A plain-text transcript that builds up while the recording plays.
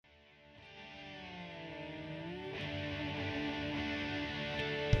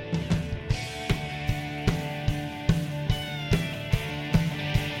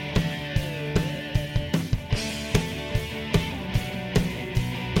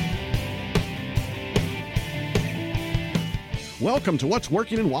Welcome to What's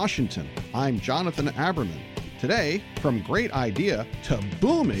Working in Washington. I'm Jonathan Aberman. Today, from great idea to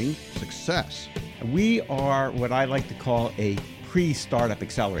booming success. We are what I like to call a pre-startup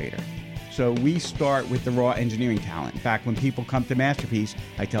accelerator. So we start with the raw engineering talent. In fact, when people come to Masterpiece,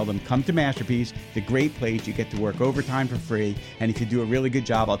 I tell them, come to Masterpiece. It's a great place. You get to work overtime for free. And if you do a really good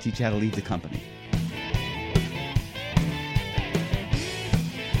job, I'll teach you how to lead the company.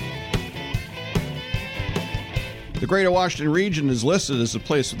 The Greater Washington region is listed as a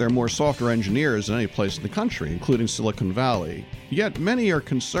place where there are more software engineers than any place in the country, including Silicon Valley. Yet many are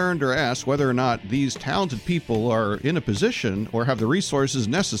concerned or ask whether or not these talented people are in a position or have the resources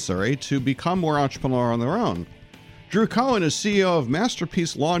necessary to become more entrepreneurial on their own. Drew Cohen is CEO of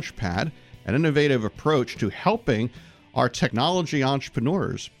Masterpiece Launchpad, an innovative approach to helping our technology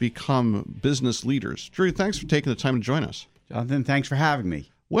entrepreneurs become business leaders. Drew, thanks for taking the time to join us. Jonathan, thanks for having me.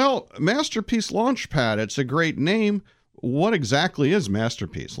 Well, Masterpiece Launchpad, it's a great name. What exactly is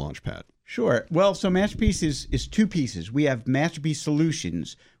Masterpiece Launchpad? Sure. Well, so Masterpiece is two pieces. We have Masterpiece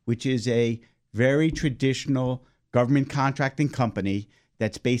Solutions, which is a very traditional government contracting company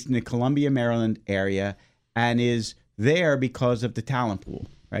that's based in the Columbia, Maryland area and is there because of the talent pool,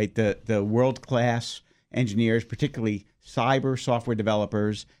 right? The world-class engineers, particularly cyber software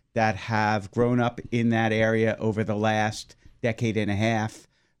developers that have grown up in that area over the last decade and a half.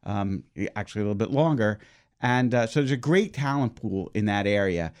 Actually a little bit longer. And so there's a great talent pool in that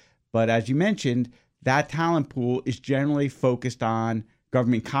area. But as you mentioned, that talent pool is generally focused on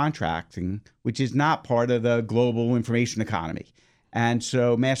government contracting, which is not part of the global information economy. And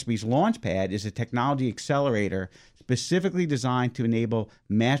so Masterpiece Launchpad is a technology accelerator specifically designed to enable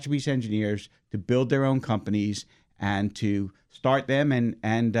Masterpiece engineers to build their own companies and to start them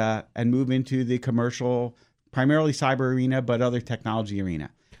and move into the commercial, primarily cyber arena, but other technology arena.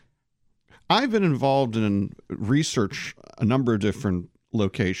 I've been involved in research a number of different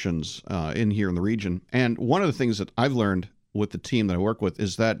locations in here in the region. And one of the things that I've learned with the team that I work with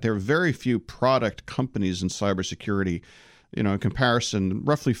is that there are very few product companies in cybersecurity. You know, in comparison,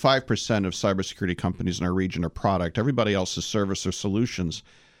 roughly 5% of cybersecurity companies in our region are product. Everybody else is service or solutions.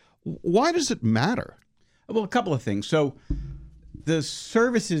 Why does it matter? Well, a couple of things. So the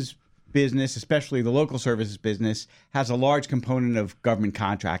services business, especially the local services business, has a large component of government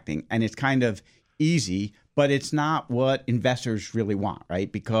contracting, and it's kind of easy, but it's not what investors really want,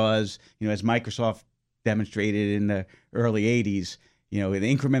 right? Because, you know, as Microsoft demonstrated in the early 80s, you know,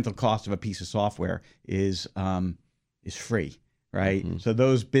 the incremental cost of a piece of software is free, right? Mm-hmm. So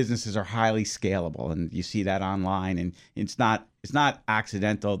those businesses are highly scalable, and you see that online, and it's not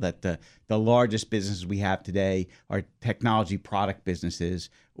accidental that the largest businesses we have today are technology product businesses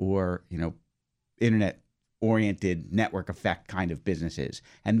or, you know, internet-oriented network effect kind of businesses.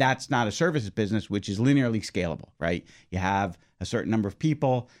 And that's not a services business, which is linearly scalable, right? You have a certain number of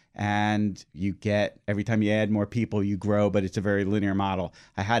people, and you get, every time you add more people, you grow, but it's a very linear model.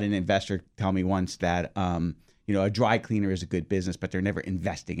 I had an investor tell me once that, you know, a dry cleaner is a good business, but they're never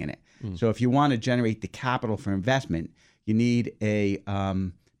investing in it. So if you want to generate the capital for investment, you need a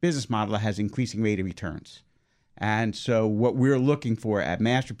business model that has increasing rate of returns. And so what we're looking for at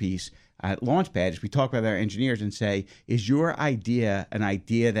Masterpiece, at Launchpad, is we talk with our engineers and say, is your idea an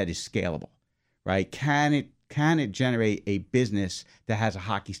idea that is scalable, right? Can it generate a business that has a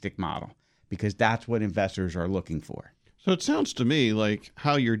hockey stick model? Because that's what investors are looking for. So it sounds to me like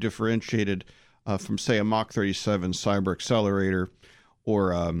how you're differentiated from, say, a Mach 37 cyber accelerator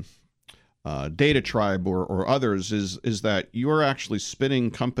or Data Tribe or others is that you're actually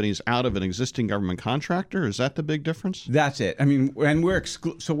spinning companies out of an existing government contractor. Is that the big difference? That's it. I mean, when we're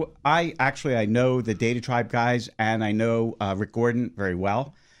so I know the Data Tribe guys, and I know Rick Gordon very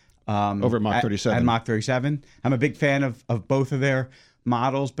well. Over at Mach 37. At Mach 37. I'm a big fan of both of their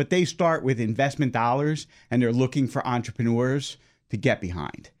models, but they start with investment dollars, and they're looking for entrepreneurs to get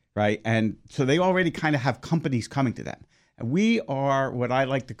behind, right? And so they already kind of have companies coming to them. We are what I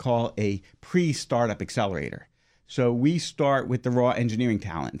like to call a pre-startup accelerator. So we start with the raw engineering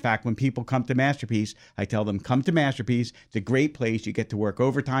talent. In fact, when people come to Masterpiece, I tell them, come to Masterpiece. It's a great place. You get to work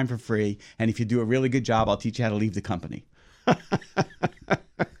overtime for free. And if you do a really good job, I'll teach you how to leave the company.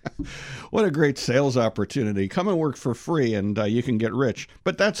 What a great sales opportunity. Come and work for free and you can get rich.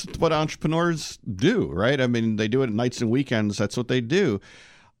 But that's what entrepreneurs do, right? I mean, they do it at nights and weekends. That's what they do.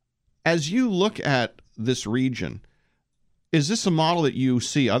 As you look at this region, is this a model that you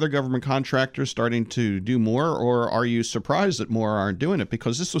see other government contractors starting to do more, or are you surprised that more aren't doing it?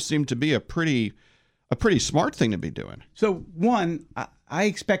 Because this would seem to be a pretty smart thing to be doing. So one, I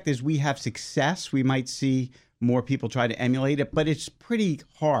expect as we have success, we might see more people try to emulate it, but it's pretty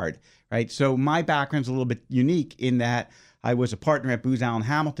hard, right? So my background's a little bit unique in that I was a partner at Booz Allen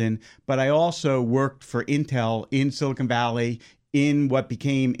Hamilton, but I also worked for Intel in Silicon Valley in what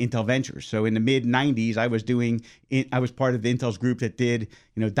became Intel Ventures. So in the mid 90s, I was part of the Intel's group that did,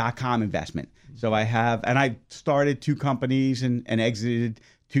 .com investment. So I started 2 companies and exited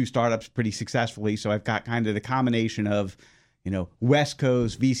 2 startups pretty successfully. So I've got kind of the combination of, West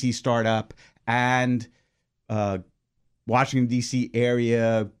Coast VC startup and Washington, D.C.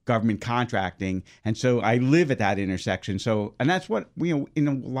 area government contracting. And so I live at that intersection. And that's what, in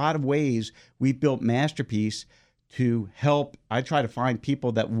a lot of ways, we built Masterpiece to help. I try to find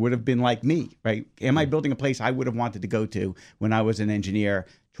people that would have been like me, right? Am I building a place I would have wanted to go to when I was an engineer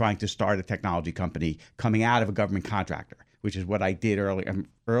trying to start a technology company coming out of a government contractor, which is what I did early,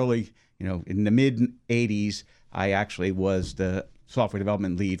 in the mid 80s, I actually was the software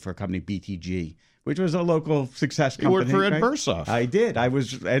development lead for a company, BTG, which was a local success company. You worked for Ed Bursoff. I did. I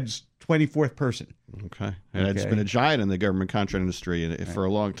was Ed's 24th person. Okay. And Ed's been a giant in the government contract industry for a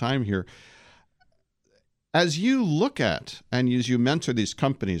long time here. As you look at and as you mentor these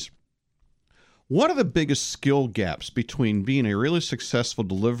companies, what are the biggest skill gaps between being a really successful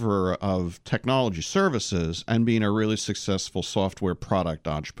deliverer of technology services and being a really successful software product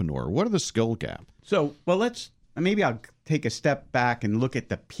entrepreneur? What are the skill gaps? So, maybe I'll take a step back and look at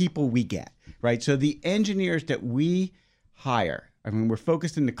the people we get, right? So the engineers that we hire, we're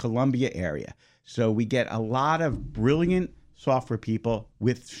focused in the Columbia area. So we get a lot of brilliant software people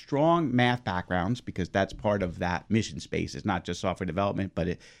with strong math backgrounds, because that's part of that mission space. It's not just software development, but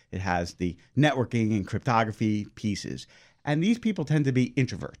it has the networking and cryptography pieces. And these people tend to be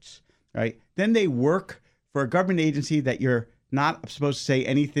introverts, right? Then they work for a government agency that you're not supposed to say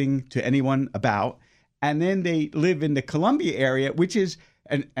anything to anyone about. And then they live in the Columbia area, which is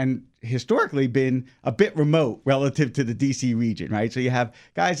and historically been a bit remote relative to the DC region, right? So you have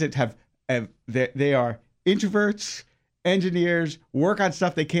guys that they are introverts, engineers, work on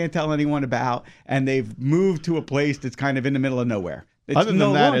stuff they can't tell anyone about, and they've moved to a place that's kind of in the middle of nowhere. It's Other than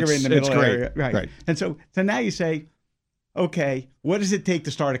no that, longer in the middle great. area, right? And so now you say, okay, what does it take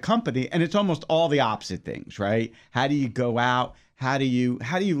to start a company? And it's almost all the opposite things, right? How do you go out? How do you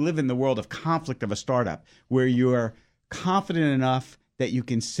live in the world of conflict of a startup where you're confident enough that you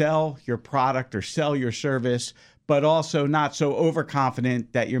can sell your product or sell your service, but also not so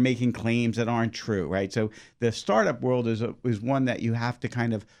overconfident that you're making claims that aren't true, right? So the startup world is one that you have to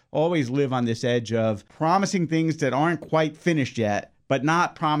kind of always live on this edge of promising things that aren't quite finished yet, but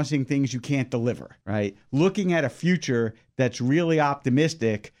not promising things you can't deliver, right? Looking at a future that's really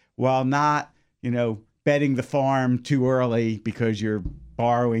optimistic while not, betting the farm too early because you're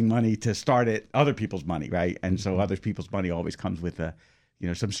borrowing money to start it, other people's money, right? And so other people's money always comes with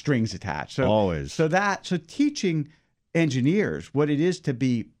some strings attached. So always. So teaching engineers what it is to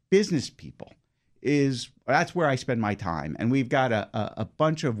be business people that's where I spend my time. And we've got a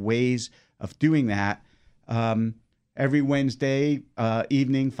bunch of ways of doing that. Every Wednesday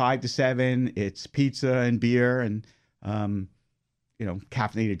evening, 5 to 7, it's pizza and beer and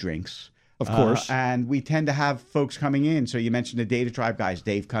caffeinated drinks. Of course. And we tend to have folks coming in. So you mentioned the Data Tribe guys.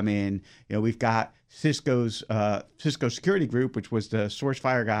 They've come in. We've got Cisco's Cisco Security Group, which was the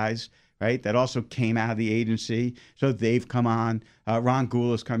SourceFire guys, right? That also came out of the agency. So they've come on. Ron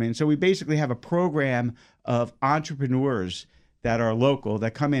Gould has come in. So we basically have a program of entrepreneurs that are local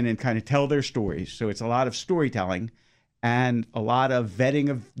that come in and kind of tell their stories. So it's a lot of storytelling and a lot of vetting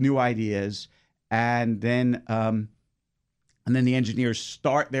of new ideas. And then the engineers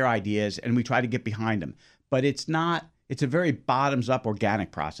start their ideas and we try to get behind them. But it's a very bottoms-up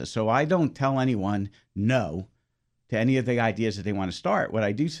organic process. So I don't tell anyone no to any of the ideas that they want to start. What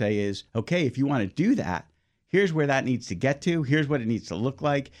I do say is, okay, if you want to do that, here's where that needs to get to. Here's what it needs to look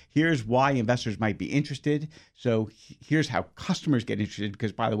like. Here's why investors might be interested. So here's how customers get interested,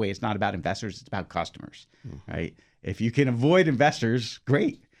 because, by the way, it's not about investors, it's about customers, right? If you can avoid investors,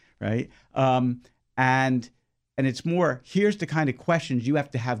 great, right? And it's more, here's the kind of questions you have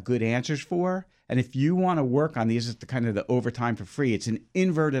to have good answers for. And if you want to work on these, it's the kind of the overtime for free. It's an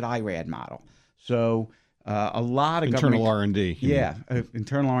inverted IRAD model. So a lot of internal R&D. Yeah,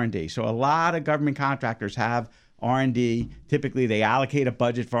 internal R&D. So a lot of government contractors have R&D. Typically, they allocate a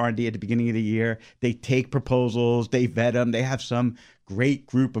budget for R&D at the beginning of the year. They take proposals, they vet them. They have some great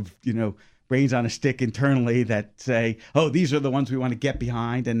group of, brains on a stick internally that say, oh, these are the ones we want to get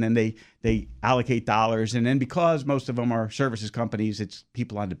behind. And then they allocate dollars. And then because most of them are services companies, it's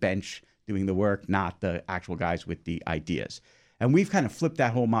people on the bench doing the work, not the actual guys with the ideas. And we've kind of flipped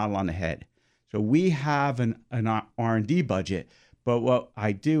that whole model on the head. So we have an R&D budget. But what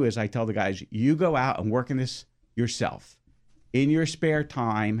I do is I tell the guys, you go out and work in this yourself in your spare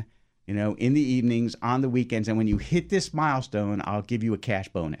time, in the evenings, on the weekends. And when you hit this milestone, I'll give you a cash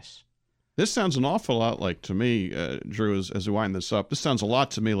bonus. This sounds an awful lot like, to me, Drew, as we wind this up, this sounds a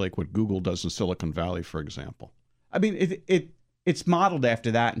lot to me like what Google does in Silicon Valley, for example. I mean, it's modeled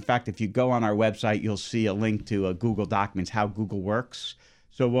after that. In fact, if you go on our website, you'll see a link to Google Documents, how Google works.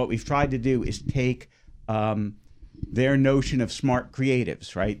 So what we've tried to do is take their notion of smart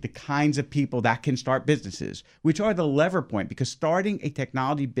creatives, right? The kinds of people that can start businesses, which are the lever point, because starting a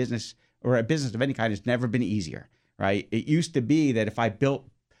technology business or a business of any kind has never been easier, right? It used to be that if I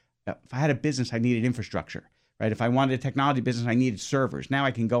had a business, I needed infrastructure, right? If I wanted a technology business, I needed servers. Now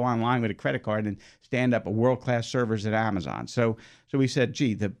I can go online with a credit card and stand up a world-class servers at Amazon. So we said,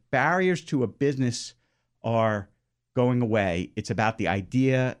 gee, the barriers to a business are going away. It's about the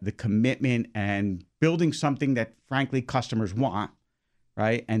idea, the commitment, and building something that, frankly, customers want,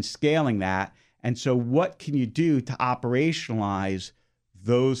 right? And scaling that. And so what can you do to operationalize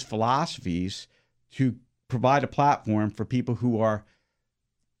those philosophies to provide a platform for people who are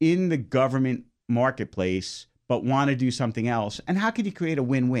in the government marketplace but want to do something else? And how can you create a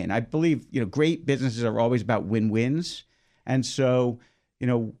win-win? I believe, great businesses are always about win-wins. And so,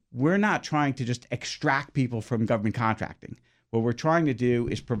 we're not trying to just extract people from government contracting. What we're trying to do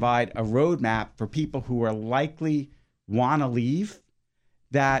is provide a roadmap for people who are likely want to leave,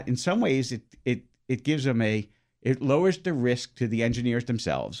 that in some ways it gives them it lowers the risk to the engineers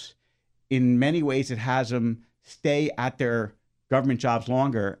themselves. In many ways, it has them stay at their government jobs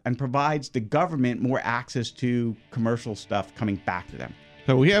longer and provides the government more access to commercial stuff coming back to them.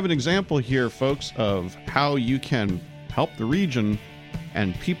 So we have an example here, folks, of how you can help the region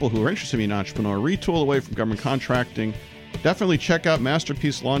and people who are interested in being an entrepreneur retool away from government contracting. Definitely check out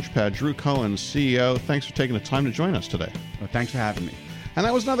Masterpiece Launchpad. Drew Cohen, CEO, thanks for taking the time to join us today. Well, thanks for having me. And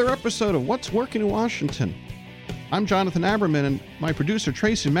that was another episode of What's Working in Washington. I'm Jonathan Aberman, and my producer,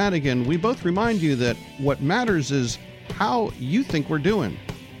 Tracy Madigan. We both remind you that what matters is how you think we're doing.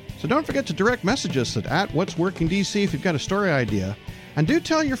 So don't forget to direct message us at What's Working DC if you've got a story idea. And do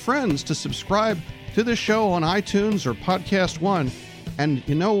tell your friends to subscribe to this show on iTunes or Podcast One. And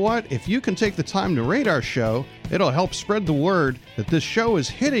you know what? If you can take the time to rate our show, it'll help spread the word that this show is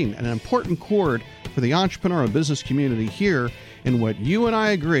hitting an important chord for the entrepreneurial business community here in what you and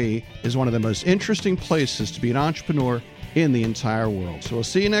I agree is one of the most interesting places to be an entrepreneur in the entire world. So we'll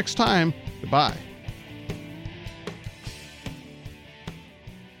see you next time. Goodbye.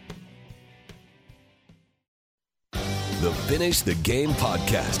 The Finish the Game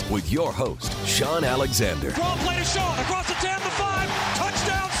podcast with your host, Sean Alexander. Draw play to Sean, across the 10, the 5,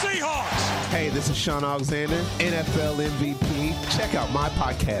 touchdown Seahawks. Hey, this is Sean Alexander, NFL MVP. Check out my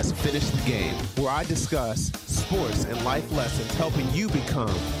podcast, Finish the Game, where I discuss sports and life lessons helping you become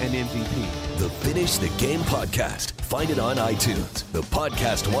an MVP. The Finish the Game podcast. Find it on iTunes, the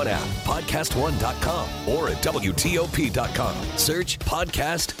Podcast One app, podcastone.com, or at WTOP.com. Search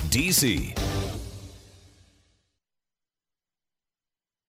Podcast DC.